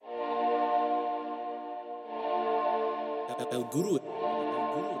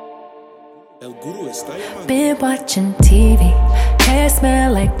Been watching TV, hair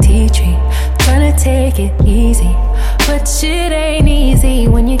smell like tea tree. Tryna take it easy, but shit ain't easy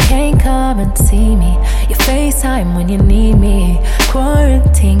when you can't come and see me. You FaceTime when you need me.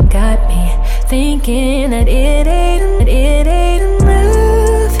 Quarantine got me thinking that it ain't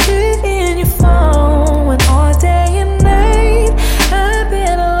enough. Hitting your phone when all day and night I've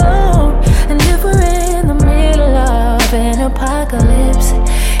been alone. And if we're in the middle of an apocalypse,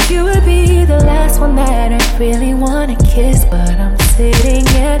 you would be the last one that I really wanna kiss. But I'm sitting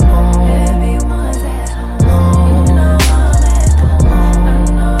at home. Everyone's at home. You know I'm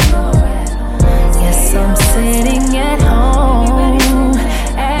at home. Yes, I'm sitting at home.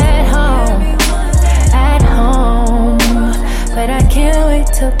 At home. But I can't wait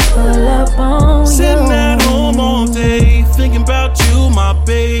to pull up on you. Sitting at home all day, thinking about you, my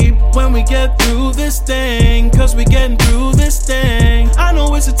babe. When we get through this thing, cause we getting through this thing. I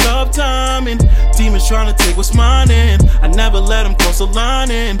know it's a tough time and demons trying to take what's mine, and I never let them cross the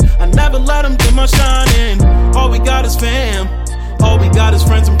line, and I never let them get my shining. All we got is fam, all we got is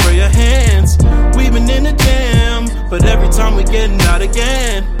friends and prayer hands. We've been in the jam, but every time we getting out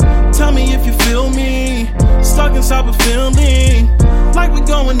again. Tell me if you feel me, stuck inside a feeling like we're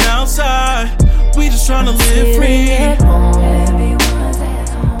going outside. We just trying to live free. At home.